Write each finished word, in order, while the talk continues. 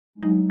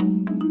The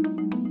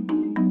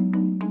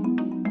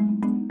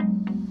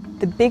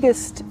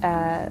biggest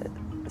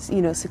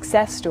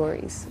success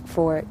stories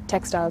for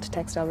textile to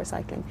textile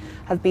recycling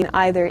have been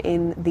either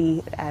in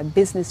the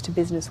business to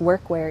business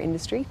workwear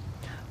industry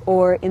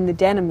or in the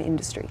denim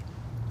industry.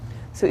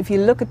 So if you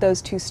look at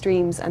those two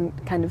streams and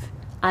kind of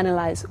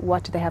analyze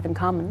what do they have in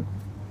common,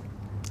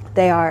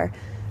 they are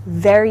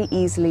very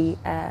easily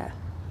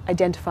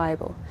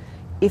identifiable.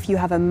 If you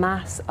have a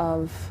mass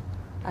of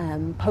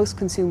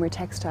post-consumer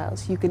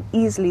textiles, you can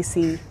easily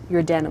see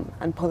your denim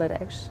and pull it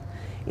out.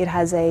 It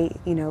has a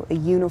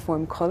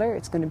uniform colour.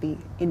 It's going to be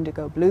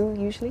indigo blue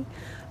usually,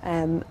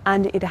 and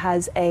it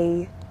has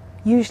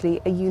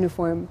usually a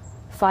uniform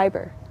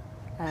fibre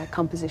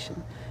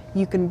composition.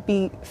 You can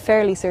be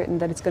fairly certain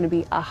that it's going to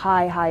be a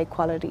high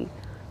quality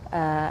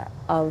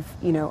of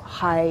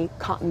high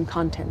cotton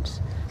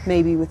content,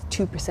 maybe with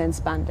 2%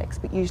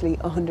 spandex, but usually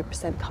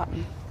 100%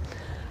 cotton.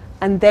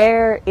 And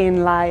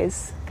therein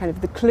lies kind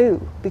of the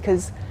clue,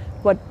 because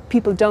what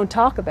people don't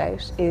talk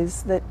about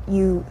is that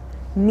you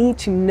need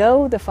to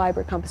know the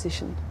fibre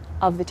composition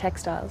of the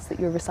textiles that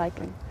you're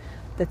recycling,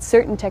 that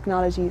certain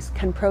technologies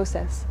can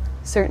process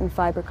certain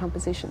fibre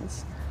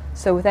compositions.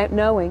 So without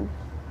knowing,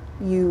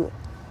 you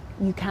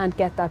can't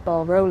get that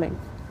ball rolling.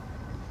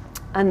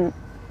 And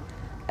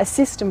a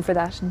system for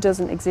that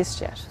doesn't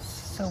exist yet.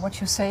 So what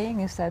you're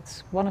saying is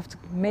that one of the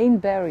main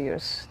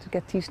barriers to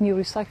get these new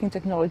recycling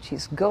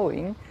technologies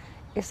going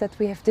is that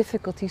we have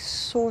difficulty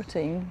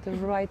sorting the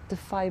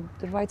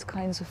right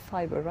kinds of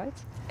fibre, right?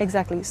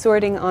 Exactly,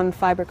 sorting on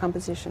fibre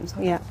composition,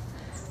 yeah,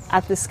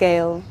 at the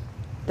scale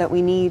that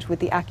we need with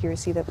the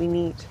accuracy that we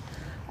need.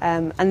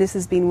 And this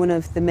has been one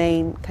of the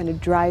main kind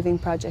of driving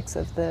projects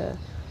of the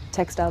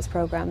textiles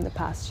program the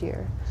past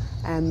year,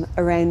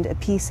 around a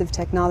piece of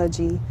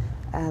technology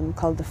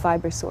called the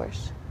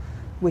Fibersort,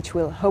 which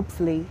will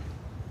hopefully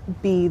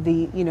be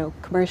the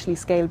commercially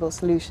scalable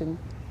solution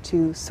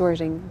to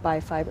sorting by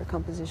fibre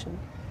composition.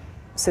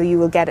 So you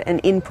will get an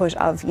input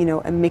of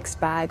a mixed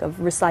bag of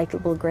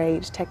recyclable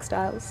grade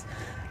textiles,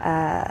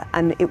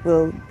 and it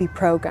will be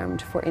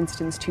programmed, for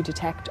instance, to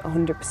detect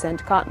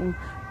 100% cotton,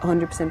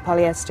 100%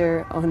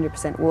 polyester,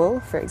 100% wool,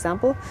 for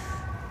example.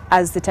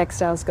 As the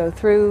textiles go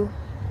through,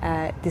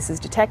 this is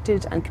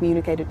detected and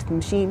communicated to the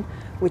machine,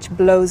 which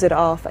blows it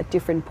off at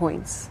different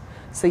points.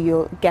 So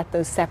you'll get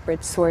those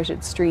separate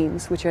sorted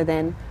streams, which are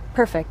then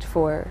perfect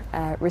for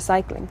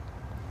recycling.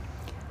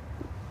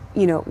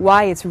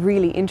 Why it's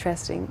really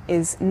interesting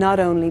is not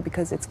only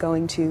because it's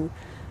going to,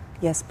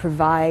 yes,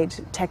 provide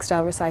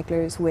textile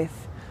recyclers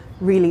with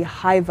really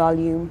high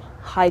volume,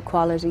 high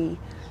quality,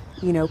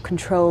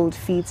 controlled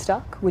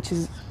feedstock, which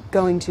is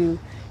going to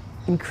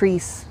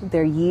increase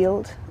their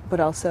yield, but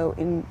also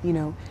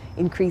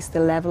increase the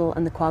level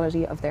and the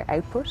quality of their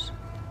output,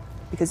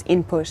 because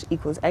input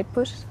equals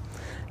output.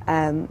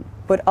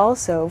 But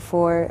also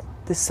for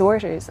the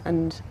sorters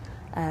and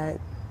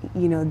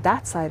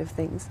that side of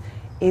things,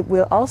 it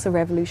will also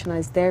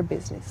revolutionize their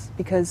business,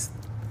 because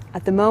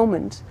at the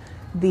moment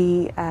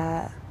the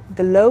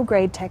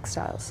low-grade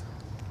textiles,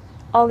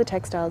 all the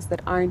textiles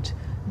that aren't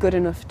good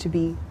enough to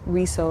be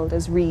resold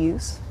as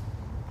reuse,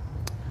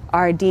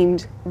 are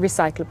deemed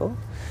recyclable,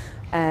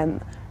 and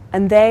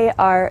they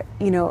are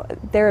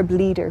they're a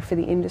bleeder for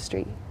the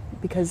industry,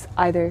 because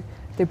either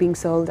they're being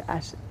sold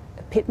at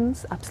a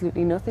pittance,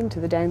 absolutely nothing, to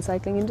the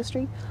downcycling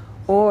industry,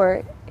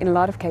 or in a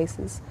lot of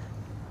cases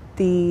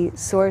the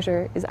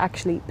sorter is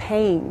actually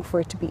paying for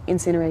it to be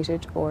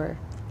incinerated or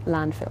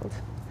landfilled.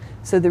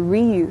 So the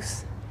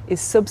reuse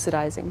is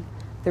subsidizing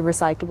the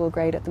recyclable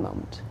grade at the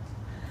moment.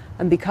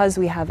 And because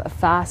we have a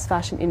fast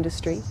fashion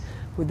industry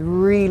with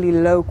really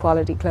low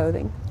quality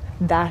clothing,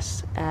 that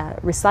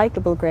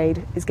recyclable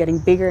grade is getting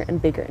bigger and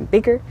bigger and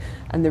bigger,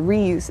 and the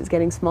reuse is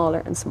getting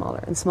smaller and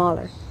smaller and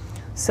smaller.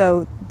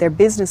 So their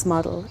business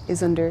model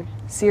is under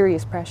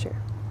serious pressure.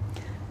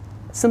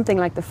 Something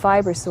like the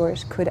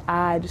Fibersort could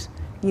add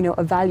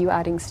a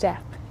value-adding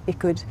step. It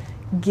could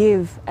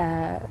give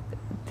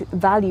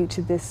value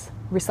to this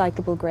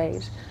recyclable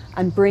grade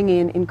and bring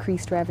in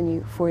increased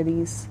revenue for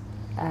these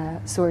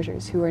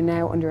sorters who are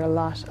now under a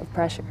lot of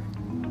pressure.